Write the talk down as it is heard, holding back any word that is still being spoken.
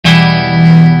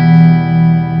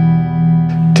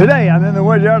Today I'm in the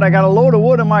wood yard. I got a load of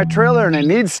wood in my trailer and it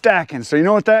needs stacking. So you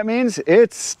know what that means?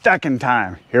 It's stacking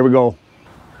time. Here we go.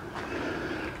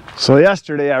 So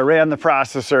yesterday I ran the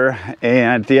processor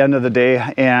and at the end of the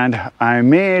day and I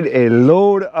made a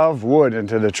load of wood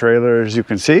into the trailer, as you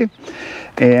can see.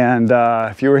 And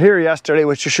if you were here yesterday,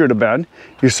 which you should have been,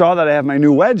 you saw that I have my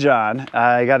new wedge on.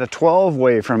 I got a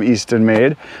 12-way from Easton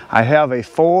made. I have a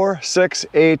 4, 6,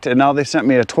 8, and now they sent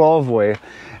me a 12-way.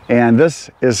 And this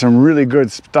is some really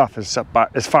good stuff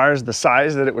as far as the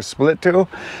size that it was split to.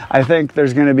 I think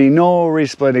there's going to be no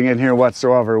resplitting in here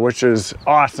whatsoever, which is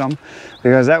awesome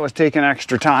because that was taking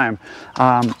extra time.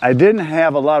 I didn't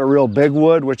have a lot of real big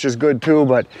wood, which is good too,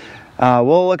 but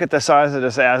we'll look at the size of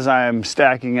this as I'm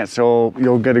stacking it so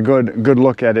you'll get a good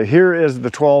look at it. Here is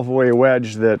the 12-way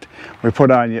wedge that we put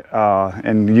on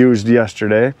and used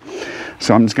yesterday.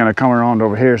 So I'm just going to come around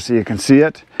over here so you can see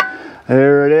it.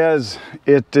 There it is.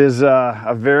 It is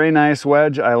a very nice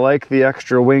wedge. I like the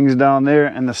extra wings down there,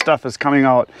 and the stuff is coming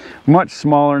out much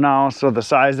smaller now, so the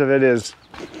size of it is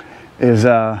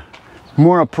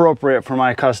more appropriate for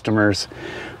my customers.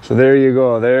 So there you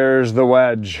go. There's the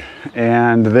wedge,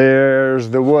 and there's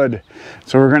the wood.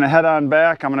 So we're gonna head on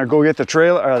back. I'm gonna go get the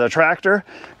trailer or the tractor.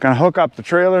 Gonna hook up the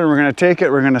trailer, and we're gonna take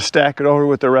it. We're gonna stack it over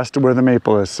with the rest of where the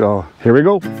maple is. So here we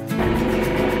go.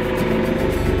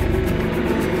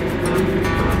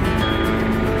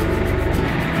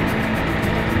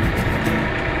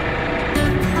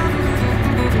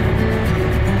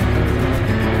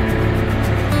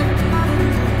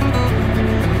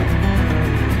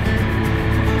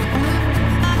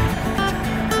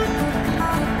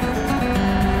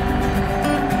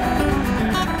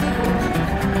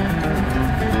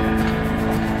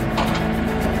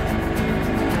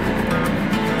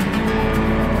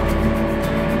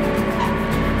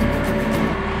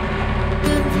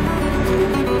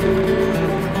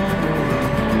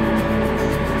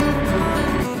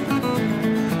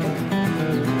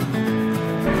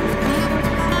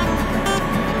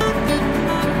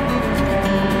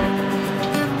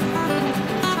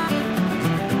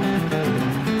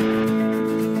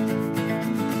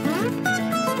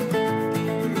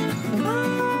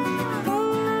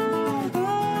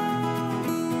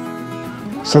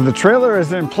 So the trailer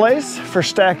is in place for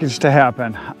stackage to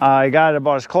happen. I got it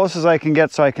about as close as I can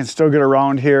get so I can still get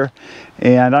around here.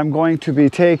 And I'm going to be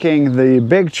taking the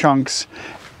big chunks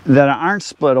that aren't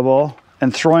splittable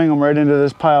and throwing them right into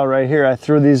this pile right here. I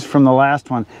threw these from the last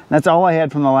one. That's all I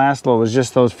had from the last load, was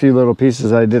just those few little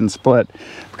pieces I didn't split.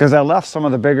 Because I left some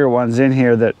of the bigger ones in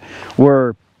here that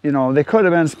were, you know, they could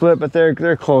have been split, but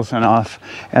they're close enough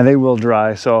and they will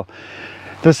dry. So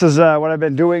this is what I've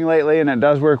been doing lately, and it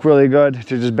does work really good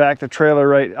to just back the trailer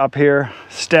right up here,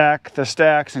 stack the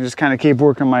stacks, and just kind of keep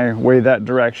working my way that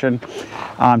direction.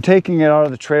 Taking it out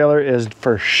of the trailer is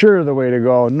for sure the way to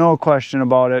go, no question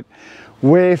about it.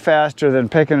 Way faster than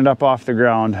picking it up off the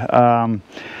ground.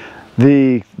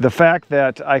 The fact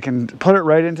that I can put it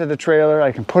right into the trailer,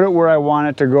 I can put it where I want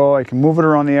it to go, I can move it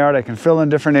around the yard, I can fill in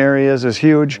different areas is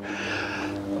huge.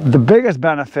 The biggest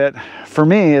benefit for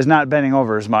me is not bending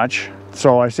over as much.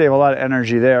 So I save a lot of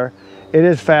energy there. It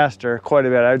is faster quite a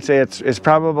bit. I would say it's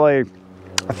probably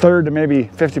a third to maybe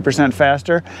 50%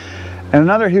 faster. And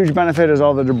another huge benefit is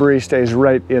all the debris stays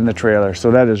right in the trailer.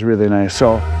 So that is really nice.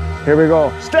 So here we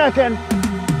go, stacking.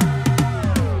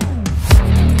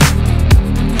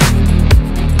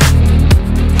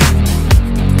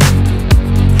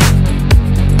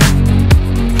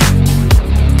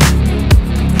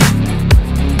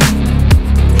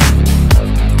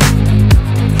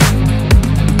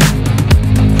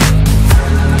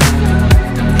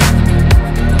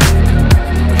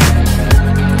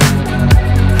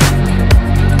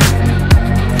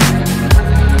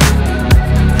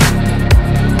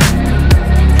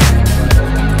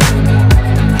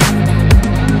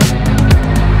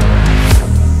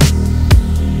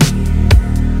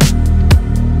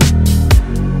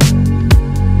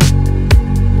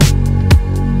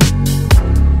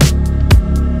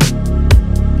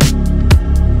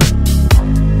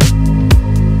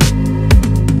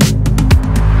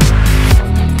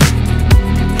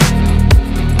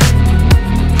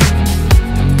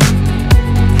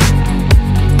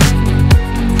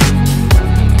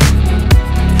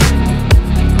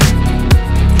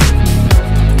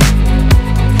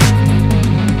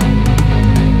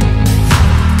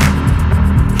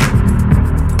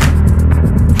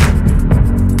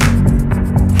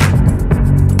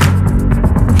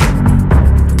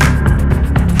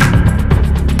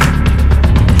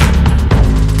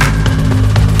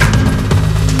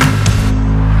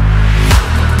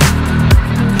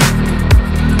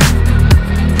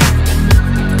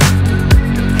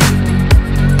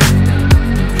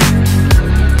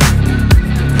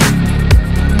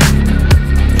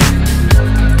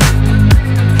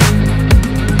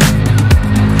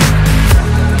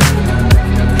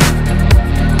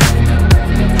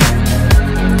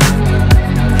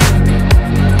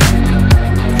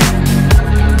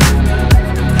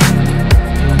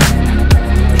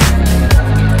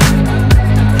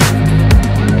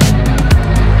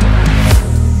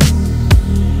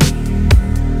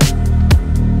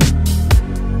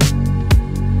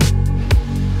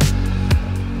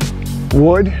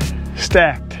 wood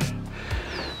stacked.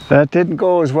 That didn't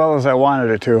go as well as I wanted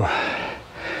it to.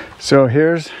 So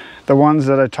here's the ones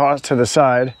that I tossed to the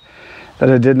side that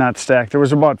I did not stack. There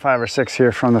was about 5 or 6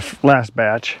 here from the last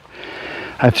batch.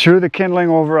 I threw the kindling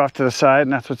over off to the side,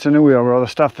 and that's what's in the wheelbarrow. The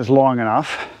stuff is long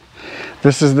enough.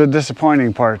 This is the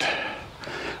disappointing part.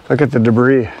 Look at the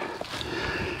debris.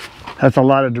 That's a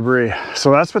lot of debris.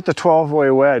 So that's with the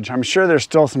 12-way wedge. I'm sure there's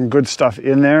still some good stuff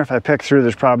in there. If I pick through,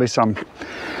 there's probably some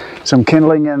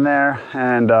kindling in there,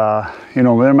 and you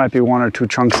know, there might be 1 or 2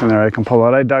 chunks in there I can pull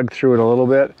out. I dug through it a little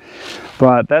bit,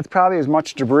 but that's probably as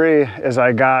much debris as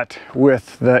I got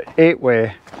with the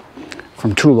 8-way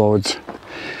from 2 loads.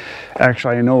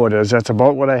 Actually, I know it is. That's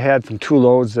about what I had from 2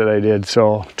 loads that I did.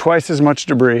 So twice as much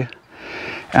debris.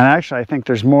 And actually, I think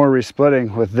there's more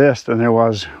resplitting with this than there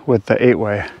was with the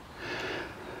 8-way.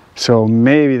 So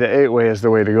maybe the 8-way is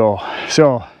the way to go.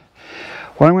 So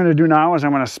what I'm going to do now is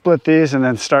I'm going to split these and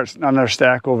then start another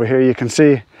stack over here. You can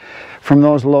see from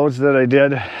those loads that I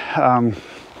did,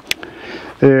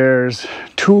 there's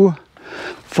 2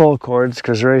 full cords,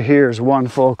 because right here is 1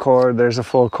 full cord, there's a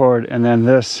full cord, and then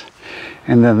this,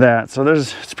 and then that. So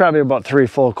it's probably about 3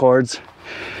 full cords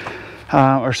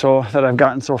or so that I've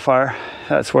gotten so far.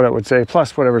 That's what I would say,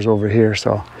 plus whatever's over here.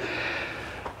 So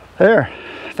there,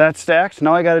 that's stacked.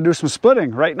 Now I got to do some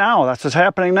splitting right now. That's what's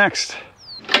happening next.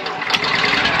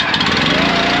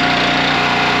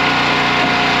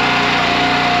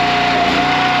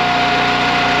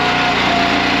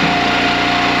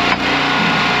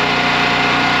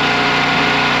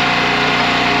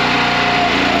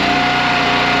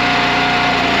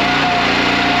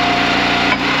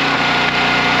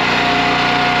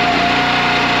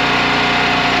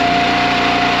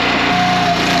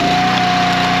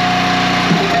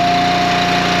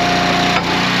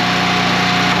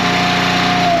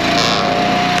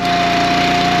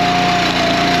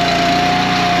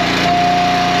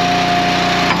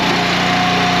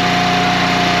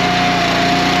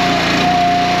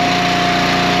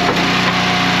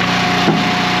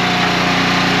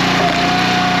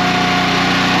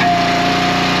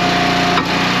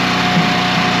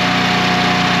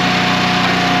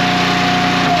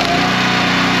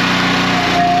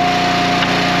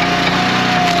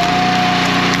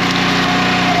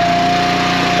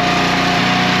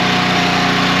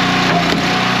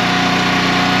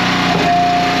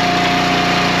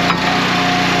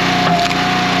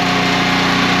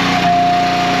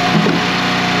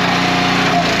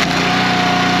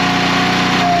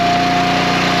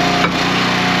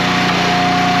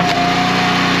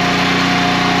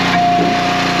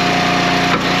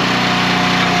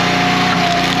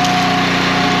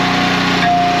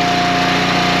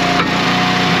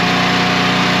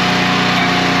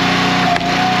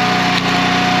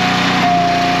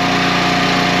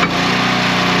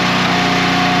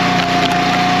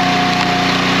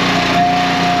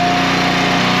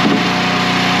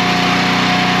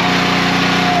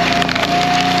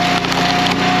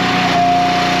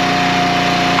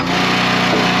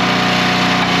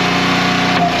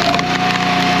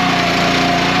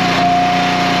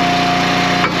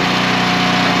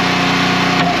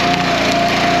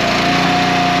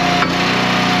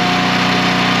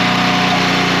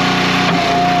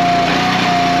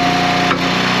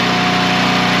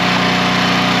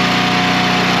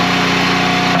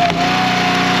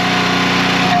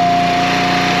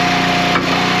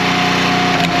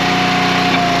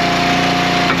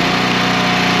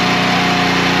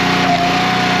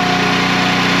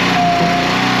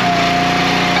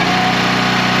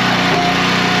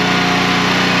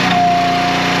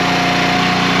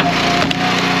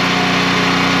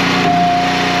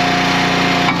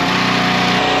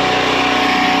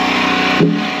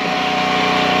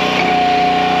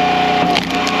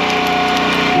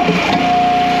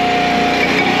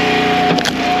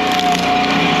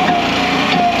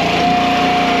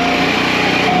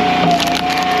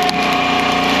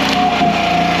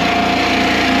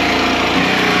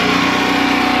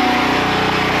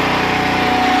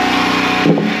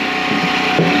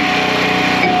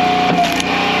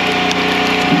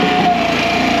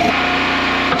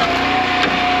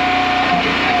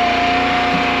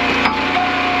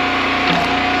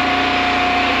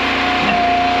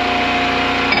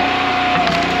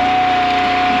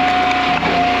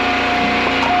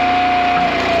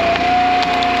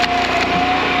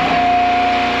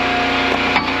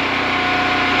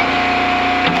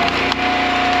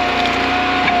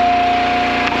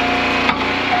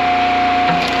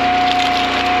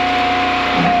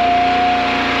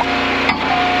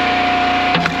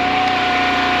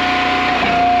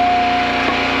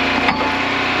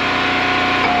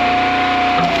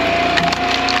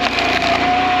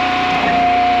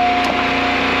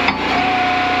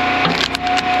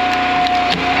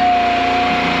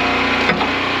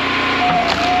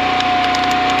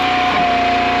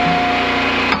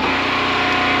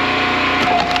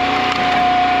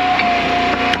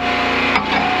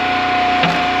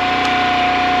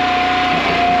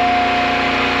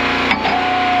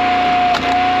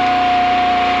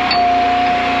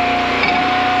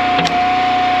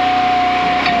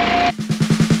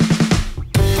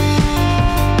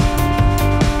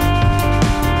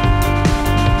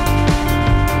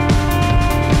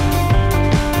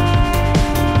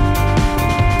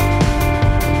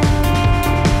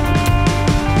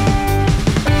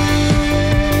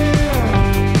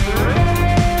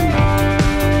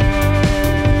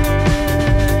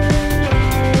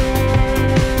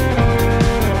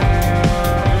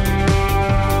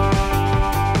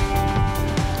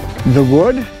 The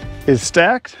wood is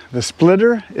stacked, the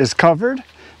splitter is covered,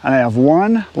 and I have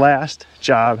one last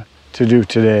job to do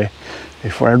today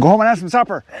before I go home and have some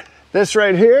supper. This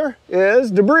right here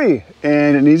is debris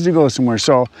and it needs to go somewhere.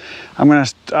 So I'm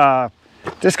gonna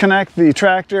disconnect the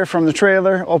tractor from the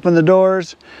trailer, open the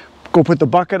doors, go put the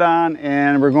bucket on,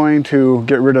 and we're going to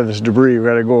get rid of this debris. We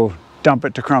gotta go dump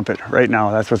it to crump it right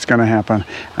now. That's what's gonna happen.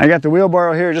 I got the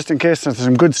wheelbarrow here just in case there's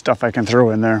some good stuff I can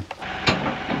throw in there.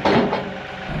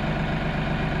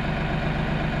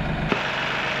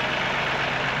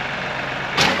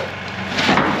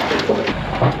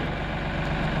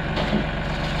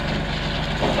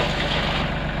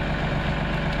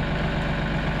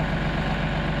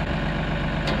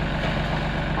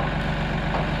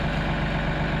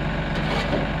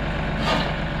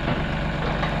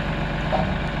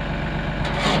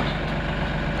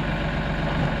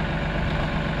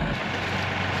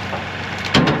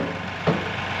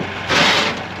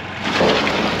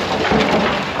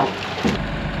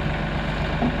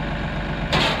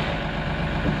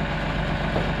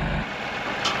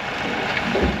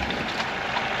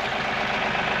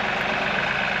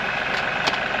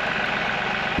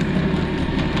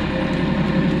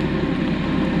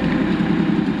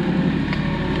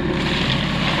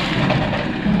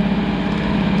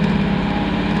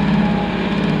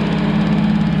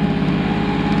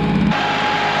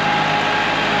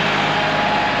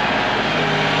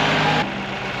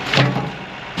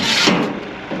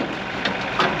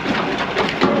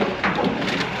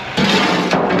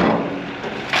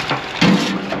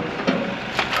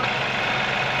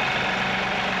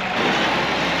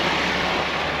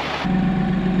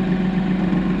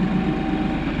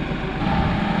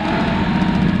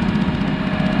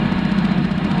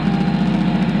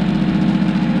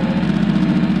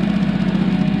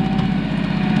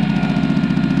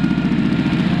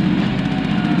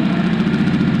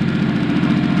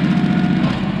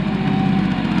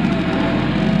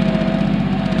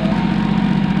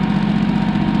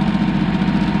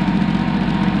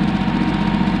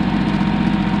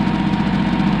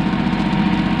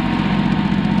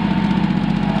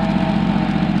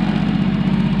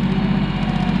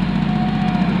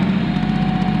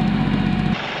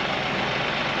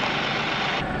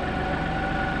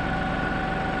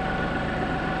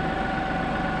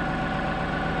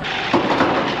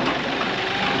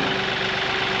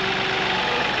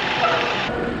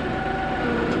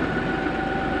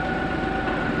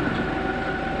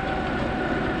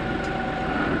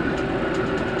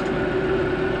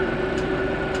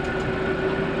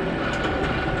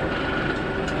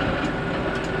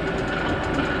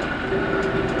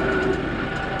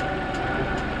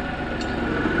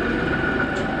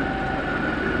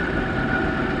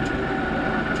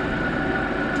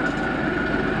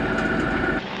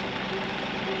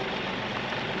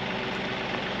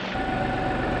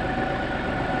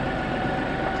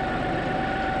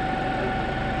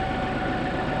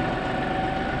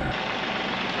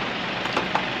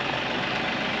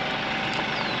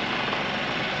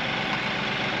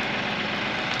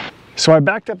 So I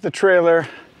backed up the trailer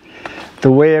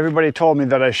the way everybody told me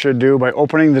that I should do, by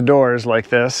opening the doors like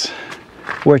this,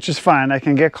 which is fine. I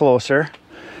can get closer,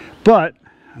 but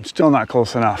I'm still not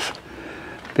close enough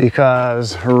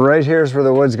because right here is where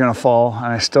the wood's gonna fall, and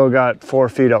I still got 4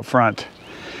 feet up front.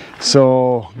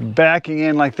 So backing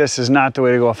in like this is not the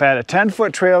way to go. If I had a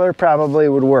 10-foot trailer, probably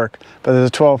would work, but there's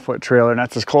a 12-foot trailer and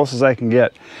that's as close as I can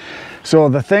get. So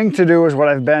the thing to do is what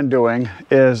I've been doing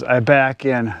is I back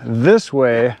in this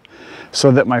way so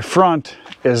that my front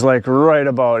is like right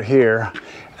about here,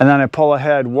 and then I pull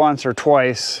ahead once or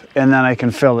twice and then I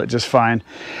can fill it just fine.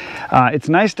 It's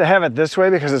nice to have it this way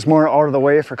because it's more out of the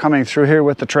way for coming through here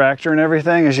with the tractor and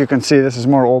everything. As you can see, this is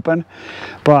more open,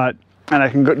 and I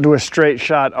can do a straight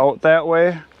shot out that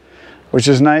way, which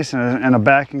is nice, and a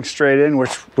backing straight in,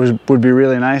 which would be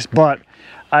really nice. But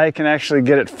I can actually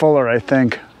get it fuller, I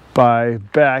think, by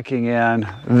backing in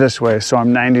this way, so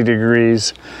I'm 90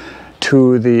 degrees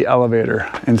to the elevator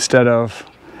instead of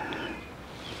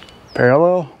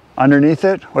parallel underneath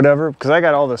it, whatever, because I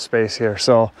got all this space here.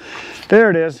 So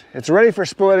there it is. It's ready for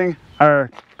splitting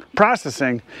or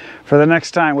processing for the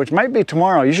next time, which might be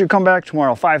tomorrow. You should come back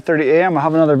tomorrow, 5:30 a.m. I'll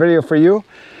have another video for you.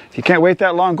 If you can't wait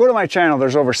that long, go to my channel.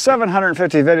 There's over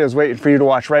 750 videos waiting for you to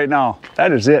watch right now.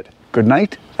 That is it. Good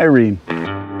night,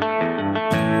 Irene.